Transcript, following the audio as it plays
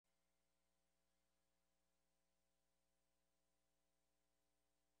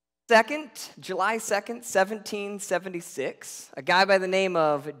July 2nd, 1776, a guy by the name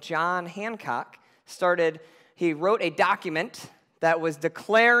of John Hancock he wrote a document that was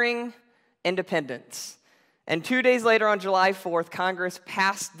declaring independence. And 2 days later, on July 4th, Congress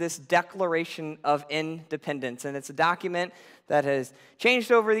passed this Declaration of Independence. And it's a document that has changed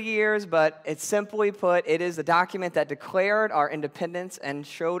over the years, but it's simply put, it is a document that declared our independence and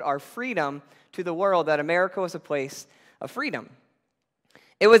showed our freedom to the world, that America was a place of freedom.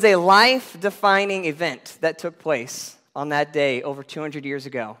 It was a life-defining event that took place on that day over 200 years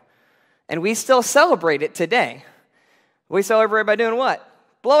ago. And we still celebrate it today. We celebrate by doing what?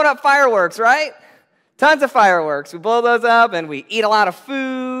 Blowing up fireworks, right? Tons of fireworks. We blow those up and we eat a lot of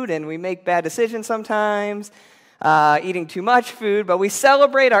food and we make bad decisions sometimes, eating too much food. But we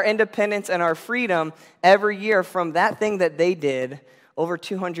celebrate our independence and our freedom every year from that thing that they did over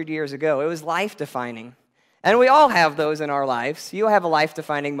 200 years ago. It was life-defining. And we all have those in our lives. You have a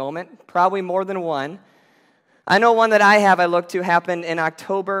life-defining moment, probably more than one. I know one that I look to happened in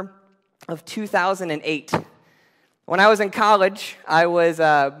October of 2008. When I was in college,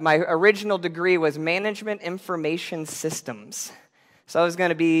 my original degree was Management Information Systems. So I was going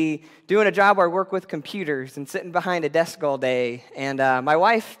to be doing a job where I work with computers and sitting behind a desk all day. And my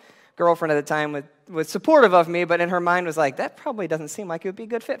wife, girlfriend at the time, was supportive of me, but in her mind was like, that probably doesn't seem like it would be a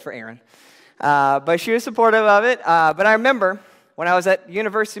good fit for Aaron. But she was supportive of it. But I remember when I was at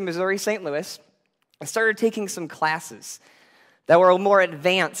University of Missouri, St. Louis, I started taking some classes that were more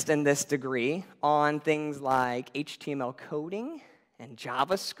advanced in this degree on things like HTML coding and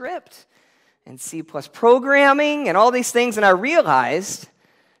JavaScript and C++ programming and all these things. And I realized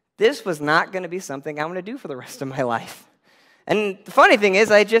this was not going to be something I'm going to do for the rest of my life. And the funny thing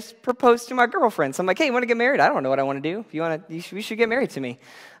is, I just proposed to my girlfriend. So I'm like, hey, you want to get married? I don't know what I want to do. If you should get married to me.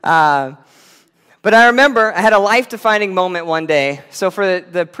 But I remember I had a life-defining moment one day. So for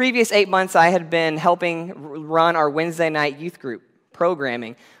the previous 8 months, I had been helping run our Wednesday night youth group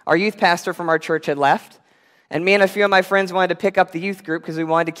programming. Our youth pastor from our church had left, and me and a few of my friends wanted to pick up the youth group because we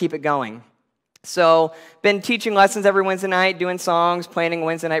wanted to keep it going. So been teaching lessons every Wednesday night, doing songs, planning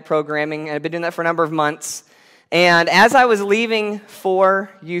Wednesday night programming, and I've been doing that for a number of months. And as I was leaving for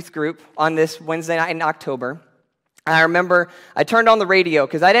youth group on this Wednesday night in October, I remember I turned on the radio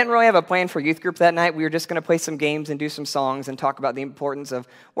because I didn't really have a plan for youth group that night. We were just going to play some games and do some songs and talk about the importance of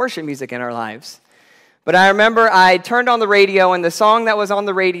worship music in our lives. But I remember I turned on the radio, and the song that was on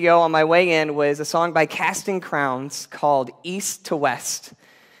the radio on my way in was a song by Casting Crowns called East to West.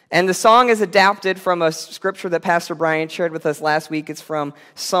 And the song is adapted from a scripture that Pastor Brian shared with us last week. It's from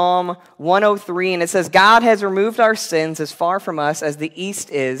Psalm 103, and it says, God has removed our sins as far from us as the east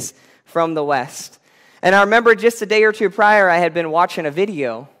is from the west. And I remember just a day or two prior, I had been watching a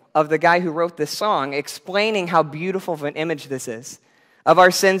video of the guy who wrote this song explaining how beautiful of an image this is, of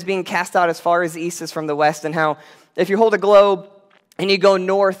our sins being cast out as far as the east is from the west, and how if you hold a globe and you go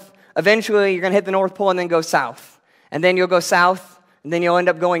north, eventually you're going to hit the North Pole and then go south. And then you'll go south, and then you'll end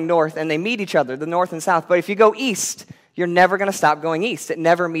up going north, and they meet each other, the north and south. But if you go east, you're never going to stop going east. It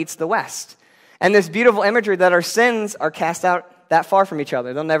never meets the west. And this beautiful imagery that our sins are cast out that far from each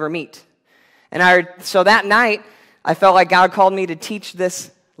other. They'll never meet. And so that night, I felt like God called me to teach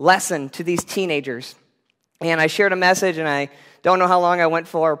this lesson to these teenagers. And I shared a message, and I don't know how long I went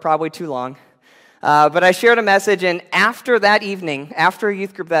for, probably too long. But I shared a message, and after that evening, after a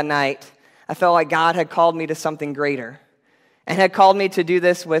youth group that night, I felt like God had called me to something greater and had called me to do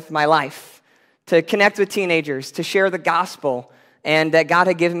this with my life, to connect with teenagers, to share the gospel, and that God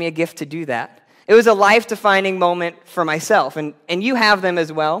had given me a gift to do that. It was a life-defining moment for myself, and you have them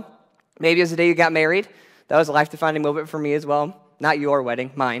as well. Maybe it was the day you got married. That was a life-defining moment for me as well. Not your wedding,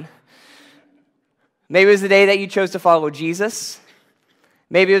 mine. Maybe it was the day that you chose to follow Jesus.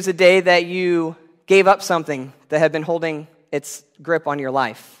 Maybe it was the day that you gave up something that had been holding its grip on your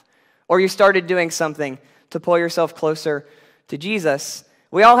life. Or you started doing something to pull yourself closer to Jesus.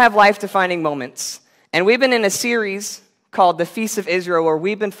 We all have life-defining moments. And we've been in a series called The Feast of Israel, where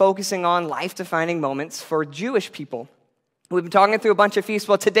we've been focusing on life-defining moments for Jewish people. We've been talking through a bunch of feasts.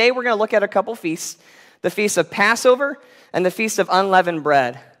 Well, today we're going to look at a couple feasts, the Feast of Passover and the Feast of Unleavened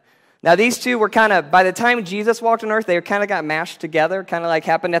Bread. Now, these two were kind of, by the time Jesus walked on earth, they kind of got mashed together, kind of like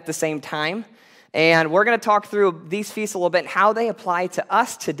happened at the same time. And we're going to talk through these feasts a little bit and how they apply to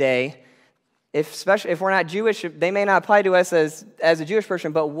us today. Especially if we're not Jewish, they may not apply to us as a Jewish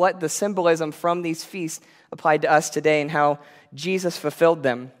person, but what the symbolism from these feasts applied to us today and how Jesus fulfilled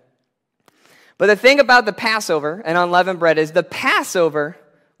them. But the thing about the Passover and unleavened bread is the Passover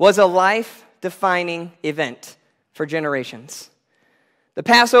was a life-defining event for generations. The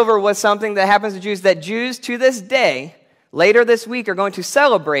Passover was something that happens to Jews that Jews to this day later this week are going to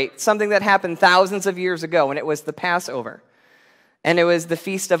celebrate something that happened thousands of years ago, and it was the Passover. And it was the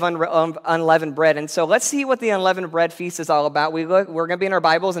Feast of Unleavened Bread. And so let's see what the Unleavened Bread Feast is all about. We're going to be in our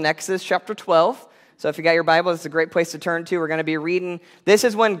Bibles in Exodus chapter 12. So if you got your Bible, it's a great place to turn to. We're going to be reading. This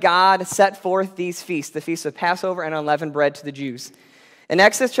is when God set forth these feasts, the Feast of Passover and Unleavened Bread to the Jews. In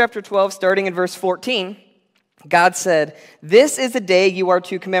Exodus chapter 12, starting in verse 14, God said, "This is the day you are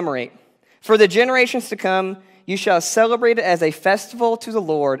to commemorate. For the generations to come, you shall celebrate it as a festival to the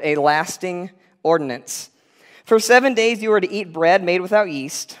Lord, a lasting ordinance. For 7 days you are to eat bread made without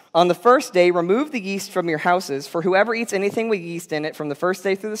yeast. On the first day, remove the yeast from your houses, for whoever eats anything with yeast in it from the first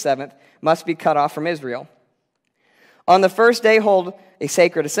day through the seventh must be cut off from Israel. On the first day, hold a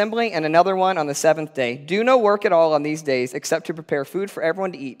sacred assembly, and another one on the seventh day. Do no work at all on these days, except to prepare food for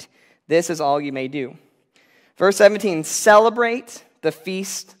everyone to eat. This is all you may do." Verse 17, celebrate the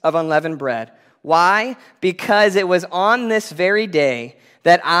Feast of Unleavened Bread. Why? Because it was on this very day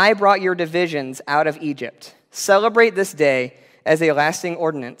that I brought your divisions out of Egypt. Celebrate this day as a lasting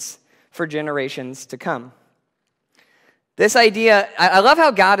ordinance for generations to come. This idea, I love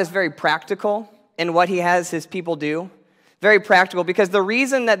how God is very practical in what he has his people do. Very practical, because the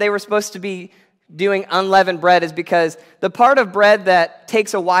reason that they were supposed to be doing unleavened bread is because the part of bread that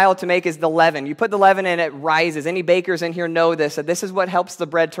takes a while to make is the leaven. You put the leaven in, it rises. Any bakers in here know this, that this is what helps the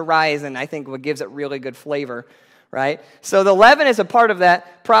bread to rise, and I think what gives it really good flavor. Right? So the leaven is a part of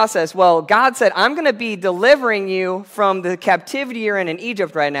that process. Well, God said, I'm going to be delivering you from the captivity you're in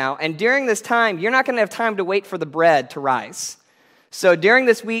Egypt right now, and during this time, you're not going to have time to wait for the bread to rise. So during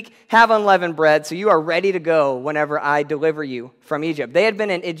this week, have unleavened bread so you are ready to go whenever I deliver you from Egypt. They had been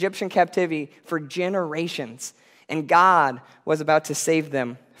in Egyptian captivity for generations, and God was about to save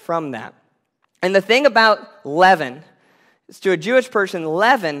them from that. And the thing about leaven is, to a Jewish person,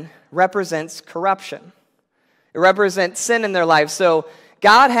 leaven represents corruption. It represents sin in their lives. So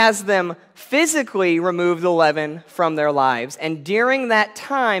God has them physically remove the leaven from their lives. And during that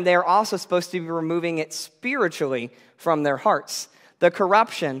time, they are also supposed to be removing it spiritually from their hearts. The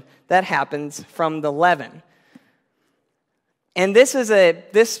corruption that happens from the leaven. And this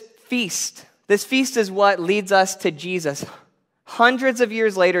feast is what leads us to Jesus. Hundreds of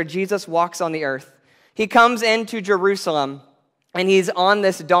years later, Jesus walks on the earth. He comes into Jerusalem. And he's on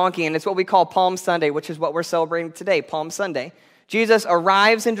this donkey, and it's what we call Palm Sunday, which is what we're celebrating today, Palm Sunday. Jesus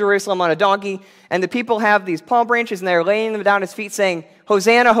arrives in Jerusalem on a donkey, and the people have these palm branches, and they're laying them down at his feet saying,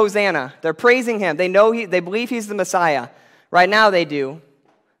 "Hosanna, Hosanna." They're praising him. They believe he's the Messiah. Right now they do.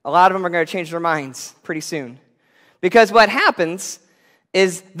 A lot of them are going to change their minds pretty soon. Because what happens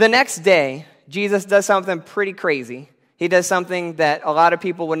is the next day, Jesus does something pretty crazy. He does something that a lot of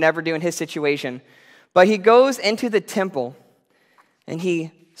people would never do in his situation. But he goes into the temple, and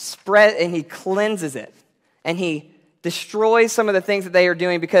he cleanses it, and he destroys some of the things that they are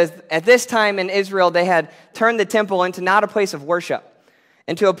doing, because at this time in Israel, they had turned the temple into not a place of worship,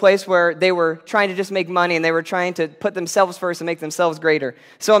 into a place where they were trying to just make money, and they were trying to put themselves first and make themselves greater.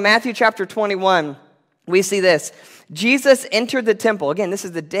 So in Matthew chapter 21, we see this. Jesus entered the temple. Again, this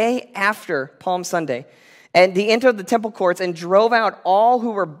is the day after Palm Sunday. And he entered the temple courts and drove out all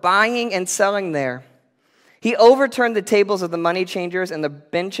who were buying and selling there. He overturned the tables of the money changers and the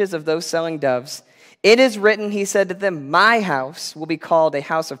benches of those selling doves. It is written, he said to them, "My house will be called a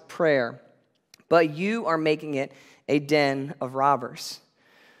house of prayer, but you are making it a den of robbers."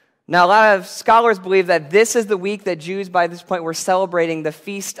 Now, a lot of scholars believe that this is the week that Jews, by this point, were celebrating the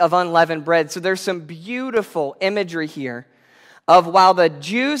Feast of Unleavened Bread. So there's some beautiful imagery here of, while the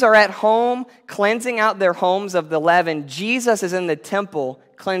Jews are at home cleansing out their homes of the leaven, Jesus is in the temple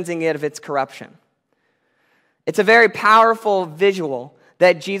cleansing it of its corruption. It's a very powerful visual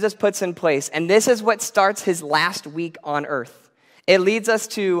that Jesus puts in place, and this is what starts his last week on earth. It leads us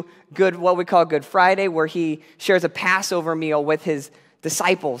to what we call Good Friday, where he shares a Passover meal with his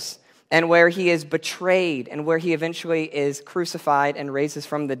disciples, and where he is betrayed, and where he eventually is crucified and raises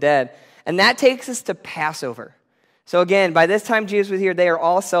from the dead. And that takes us to Passover. So again, by this time Jesus was here, they are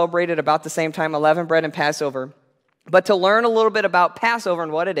all celebrated about the same time, unleavened bread and Passover. But to learn a little bit about Passover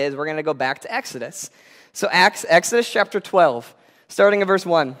and what it is, we're going to go back to Exodus. So Exodus chapter 12, starting in verse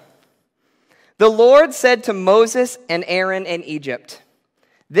 1. The Lord said to Moses and Aaron in Egypt,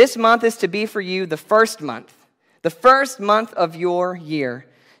 "This month is to be for you the first month of your year.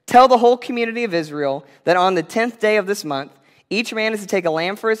 Tell the whole community of Israel that on the 10th day of this month, each man is to take a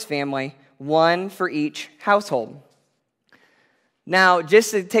lamb for his family, one for each household." Now,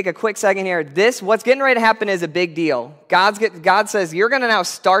 just to take a quick second here, what's getting ready to happen is a big deal. God says, you're going to now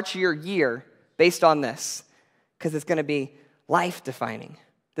start your year based on this, because it's going to be life-defining.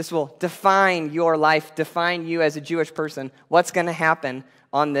 This will define your life, define you as a Jewish person, what's going to happen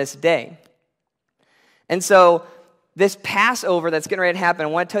on this day. And so this Passover that's getting ready to happen, I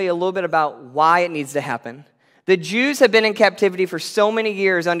want to tell you a little bit about why it needs to happen. The Jews have been in captivity for so many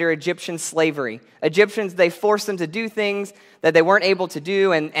years under Egyptian slavery. Egyptians, they forced them to do things that they weren't able to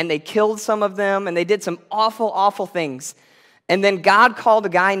do, and they killed some of them, and they did some awful, awful things. And then God called a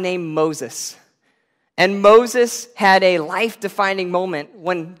guy named Moses. And Moses had a life-defining moment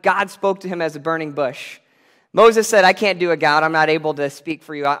when God spoke to him as a burning bush. Moses said, I can't do it, God. I'm not able to speak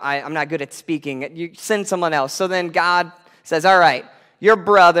for you. I'm not good at speaking. You send someone else. So then God says, all right, your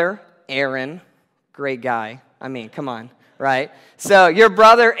brother, Aaron, great guy. I mean, come on, right? So your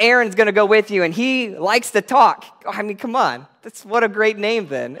brother Aaron's going to go with you, and he likes to talk. I mean, come on. What a great name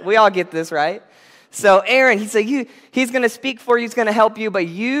then. We all get this, right? So Aaron, he said, he's going to speak for you, he's going to help you, but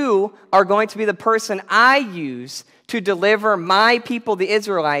you are going to be the person I use to deliver my people, the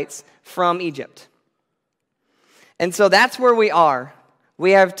Israelites, from Egypt. And so that's where we are.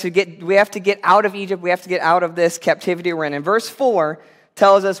 We have to get out of Egypt. We have to get out of this captivity we're in. And verse 4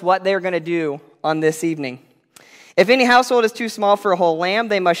 tells us what they're going to do on this evening. If any household is too small for a whole lamb,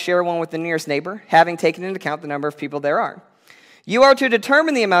 they must share one with the nearest neighbor, having taken into account the number of people there are. You are to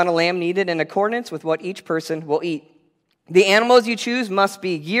determine the amount of lamb needed in accordance with what each person will eat. The animals you choose must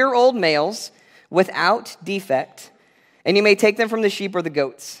be year-old males without defect, and you may take them from the sheep or the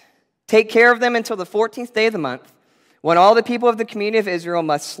goats. Take care of them until the 14th day of the month, when all the people of the community of Israel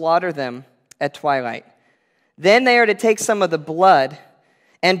must slaughter them at twilight. Then they are to take some of the blood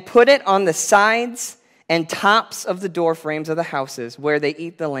and put it on the sides and tops of the door frames of the houses where they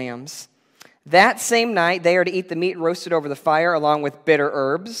eat the lambs. That same night they are to eat the meat roasted over the fire along with bitter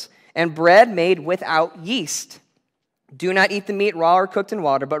herbs and bread made without yeast. Do not eat the meat raw or cooked in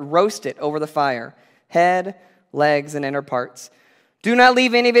water, but roast it over the fire, head, legs, and inner parts. Do not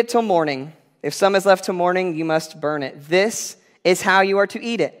leave any of it till morning. If some is left till morning, you must burn it. This is how you are to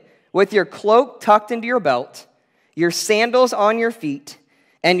eat it, with your cloak tucked into your belt, your sandals on your feet,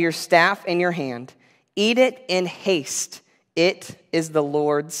 and your staff in your hand. Eat it in haste. It is the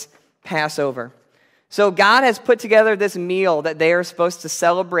Lord's Passover. So God has put together this meal that they are supposed to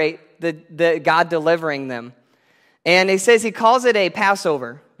celebrate the God delivering them. And he says he calls it a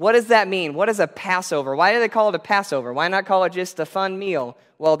Passover. What does that mean? What is a Passover? Why do they call it a Passover? Why not call it just a fun meal?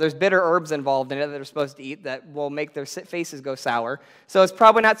 Well, there's bitter herbs involved in it that they're supposed to eat that will make their faces go sour. So it's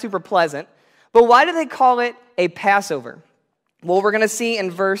probably not super pleasant. But why do they call it a Passover? Well, we're going to see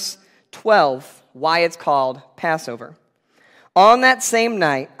in verse 12 why it's called Passover. On that same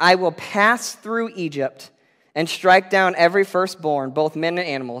night, I will pass through Egypt and strike down every firstborn, both men and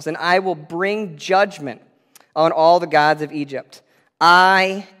animals, and I will bring judgment on all the gods of Egypt.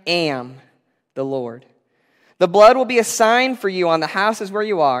 I am the Lord. The blood will be a sign for you on the houses where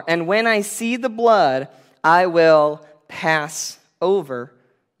you are, and when I see the blood, I will pass over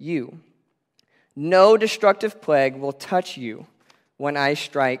you. No destructive plague will touch you when I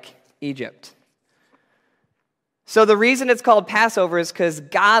strike Egypt. So the reason it's called Passover is because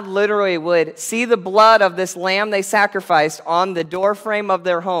God literally would see the blood of this lamb they sacrificed on the doorframe of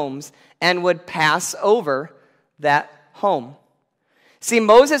their homes and would pass over that home. See,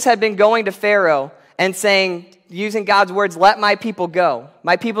 Moses had been going to Pharaoh and saying, using God's words, let my people go.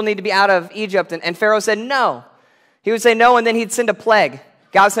 My people need to be out of Egypt. And Pharaoh said no. He would say no, and then he'd send a plague.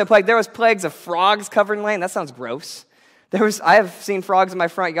 God sent a plague. There was plagues of frogs covering land. That sounds gross. I have seen frogs in my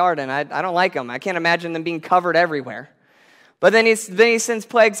front yard, and I don't like them. I can't imagine them being covered everywhere. But then he sends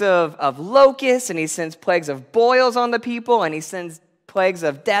plagues of locusts, and he sends plagues of boils on the people, and he sends plagues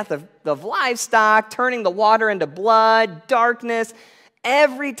of death of livestock, turning the water into blood, darkness.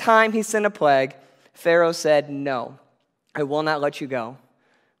 Every time he sent a plague, Pharaoh said, no, I will not let you go,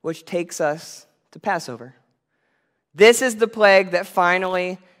 which takes us to Passover. This is the plague that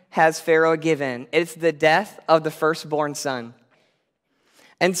finally has Pharaoh given. It's the death of the firstborn son.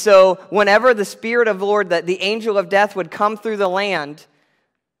 And so whenever the Spirit of the Lord, that the angel of death would come through the land,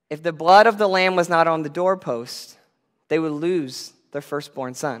 if the blood of the lamb was not on the doorpost, they would lose their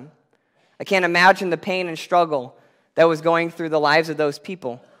firstborn son. I can't imagine the pain and struggle that was going through the lives of those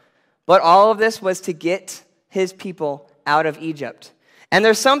people. But all of this was to get his people out of Egypt. And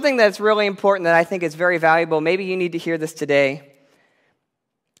there's something that's really important that I think is very valuable. Maybe you need to hear this today.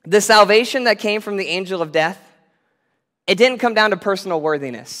 The salvation that came from the angel of death, it didn't come down to personal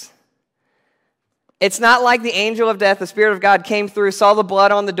worthiness. It's not like the angel of death, the Spirit of God, came through, saw the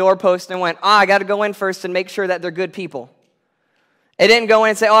blood on the doorpost, and went, I got to go in first and make sure that they're good people. It didn't go in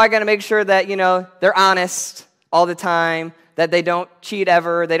and say, I got to make sure that, they're honest all the time, that they don't cheat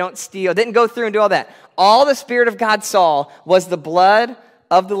ever, they don't steal. It didn't go through and do all that. All the Spirit of God saw was the blood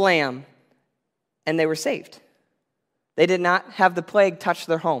of the Lamb, and they were saved. They did not have the plague touch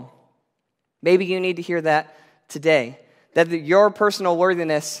their home. Maybe you need to hear that today, that your personal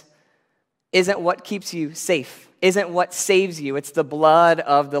worthiness isn't what keeps you safe, isn't what saves you. It's the blood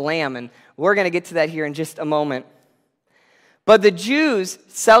of the Lamb, and we're going to get to that here in just a moment. But the Jews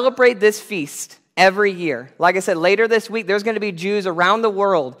celebrate this feast every year. Like I said, later this week, there's going to be Jews around the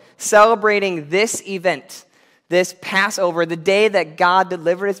world celebrating this event, this Passover, the day that God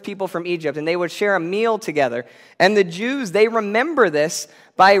delivered his people from Egypt, and they would share a meal together. And the Jews, they remember this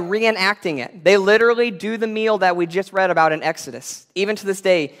by reenacting it. They literally do the meal that we just read about in Exodus, even to this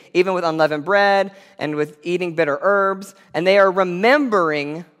day, even with unleavened bread and with eating bitter herbs. And they are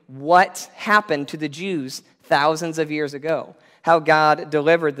remembering what happened to the Jews thousands of years ago, how God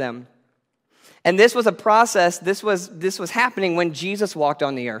delivered them. And this was a process, this was happening when Jesus walked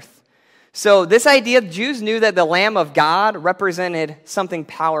on the earth. So this idea, Jews knew that the Lamb of God represented something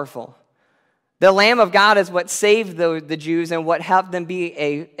powerful. The Lamb of God is what saved the Jews and what helped them be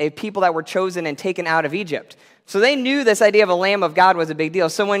a people that were chosen and taken out of Egypt. So they knew this idea of a Lamb of God was a big deal.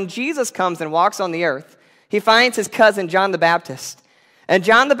 So when Jesus comes and walks on the earth, he finds his cousin John the Baptist. And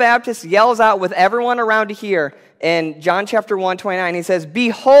John the Baptist yells out with everyone around to hear in John chapter 1:29, he says,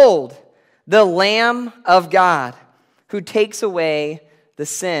 "Behold, the Lamb of God who takes away the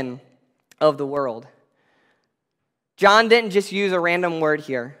sin of the world." John didn't just use a random word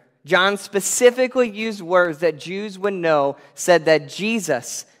here. John specifically used words that Jews would know said that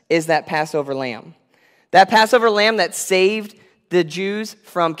Jesus is that Passover lamb. That Passover lamb that saved the Jews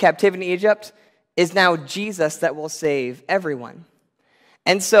from captivity in Egypt is now Jesus that will save everyone.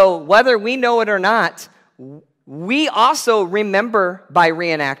 And so whether we know it or not, we also remember by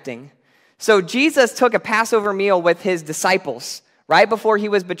reenacting. So Jesus took a Passover meal with his disciples right before he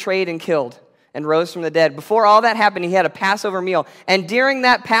was betrayed and killed and rose from the dead. Before all that happened, he had a Passover meal. And during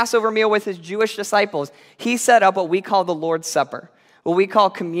that Passover meal with his Jewish disciples, he set up what we call the Lord's Supper, what we call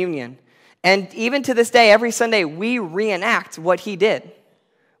communion. And even to this day, every Sunday, we reenact what he did.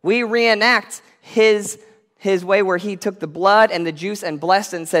 We reenact his way where he took the blood and the juice and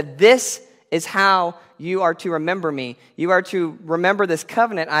blessed it and said, "This is how you are to remember me. You are to remember this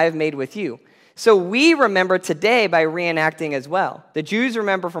covenant I have made with you." So we remember today by reenacting as well. The Jews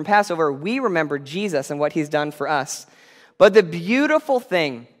remember from Passover. We remember Jesus and what he's done for us. But the beautiful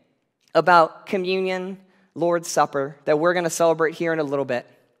thing about communion, Lord's Supper, that we're going to celebrate here in a little bit,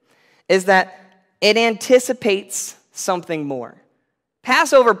 is that it anticipates something more.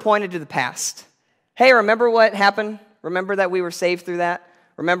 Passover pointed to the past. Hey, remember what happened? Remember that we were saved through that?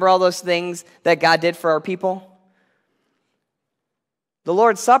 Remember all those things that God did for our people? The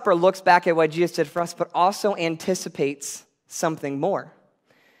Lord's Supper looks back at what Jesus did for us, but also anticipates something more.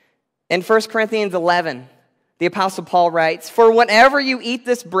 In 1 Corinthians 11, the Apostle Paul writes, "For whenever you eat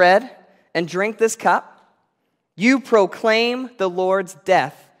this bread and drink this cup, you proclaim the Lord's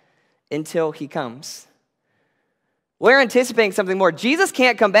death until he comes." We're anticipating something more. Jesus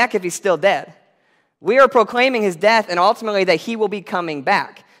can't come back if he's still dead. We are proclaiming his death and ultimately that he will be coming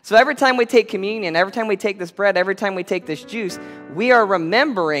back. So every time we take communion, every time we take this bread, every time we take this juice, we are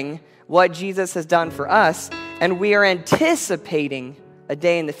remembering what Jesus has done for us, and we are anticipating a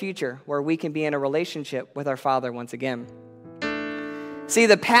day in the future where we can be in a relationship with our Father once again. See,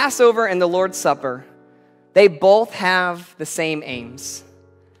 the Passover and the Lord's Supper, they both have the same aims.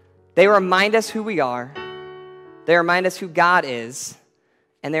 They remind us who we are, they remind us who God is,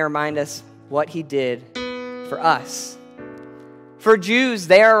 and they remind us what he did for us. For Jews,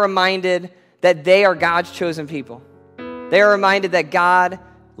 they are reminded that they are God's chosen people. They are reminded that God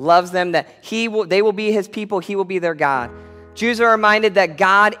loves them, that they will be his people, he will be their God. Jews are reminded that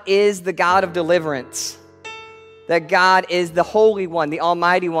God is the God of deliverance, that God is the Holy One, the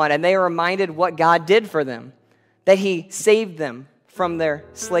Almighty One, and they are reminded what God did for them, that he saved them from their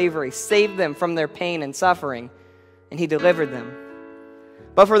slavery, saved them from their pain and suffering, and he delivered them.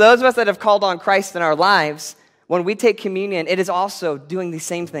 But for those of us that have called on Christ in our lives, when we take communion, it is also doing these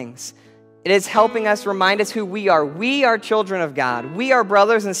same things. It is helping us remind us who we are. We are children of God. We are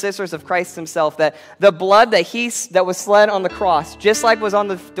brothers and sisters of Christ himself, that the blood that was shed on the cross, just like was on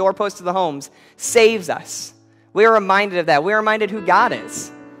the doorpost of the homes, saves us. We are reminded of that. We are reminded who God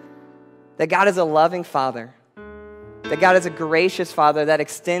is, that God is a loving Father, that God is a gracious Father that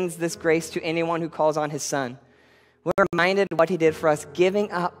extends this grace to anyone who calls on his Son. We're reminded of what he did for us,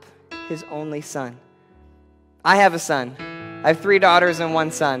 giving up his only Son. I have a son. I have 3 daughters and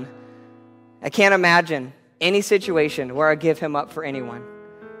 1 son. I can't imagine any situation where I give him up for anyone.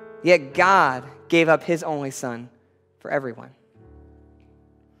 Yet God gave up his only Son for everyone.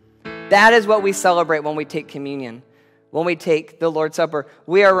 That is what we celebrate when we take communion. when we take the Lord's Supper,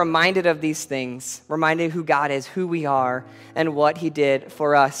 we are reminded of these things, reminded who God is, who we are, and what he did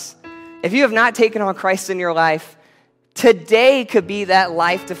for us. If you have not taken on Christ in your life, today could be that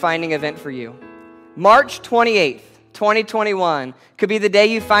life-defining event for you. March 28th, 2021 could be the day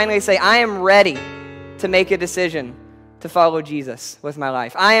you finally say, I am ready to make a decision to follow Jesus with my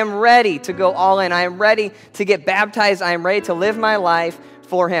life. I am ready to go all in. I am ready to get baptized. I am ready to live my life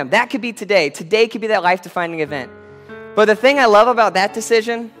for him. That could be today. Today could be that life-defining event. But the thing I love about that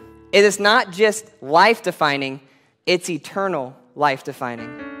decision is it's not just life-defining, it's eternal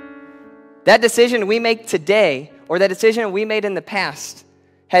life-defining. That decision we make today, or that decision we made in the past,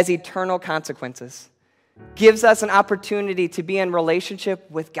 has eternal consequences. Gives us an opportunity to be in relationship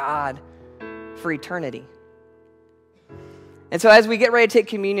with God for eternity. And so as we get ready to take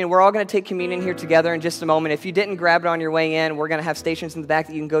communion, we're all going to take communion here together in just a moment. If you didn't grab it on your way in, we're going to have stations in the back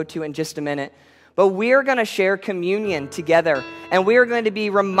that you can go to in just a minute. But we're going to share communion together, and we are going to be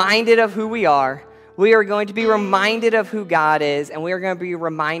reminded of who we are. We are going to be reminded of who God is, and we are going to be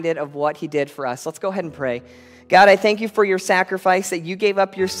reminded of what he did for us. Let's go ahead and pray. God, I thank you for your sacrifice, that you gave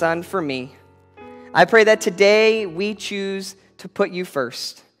up your son for me. I pray that today we choose to put you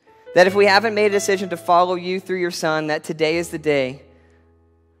first. That if we haven't made a decision to follow you through your son, that today is the day.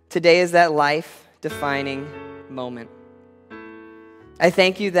 Today is that life-defining moment. I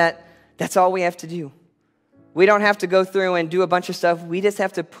thank you that that's all we have to do. We don't have to go through and do a bunch of stuff. We just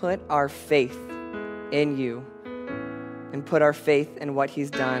have to put our faith in you and put our faith in what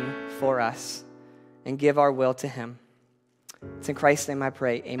he's done for us and give our will to him. It's in Christ's name I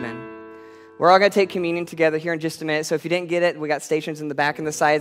pray, amen. We're all going to take communion together here in just a minute. So if you didn't get it, we got stations in the back and the sides.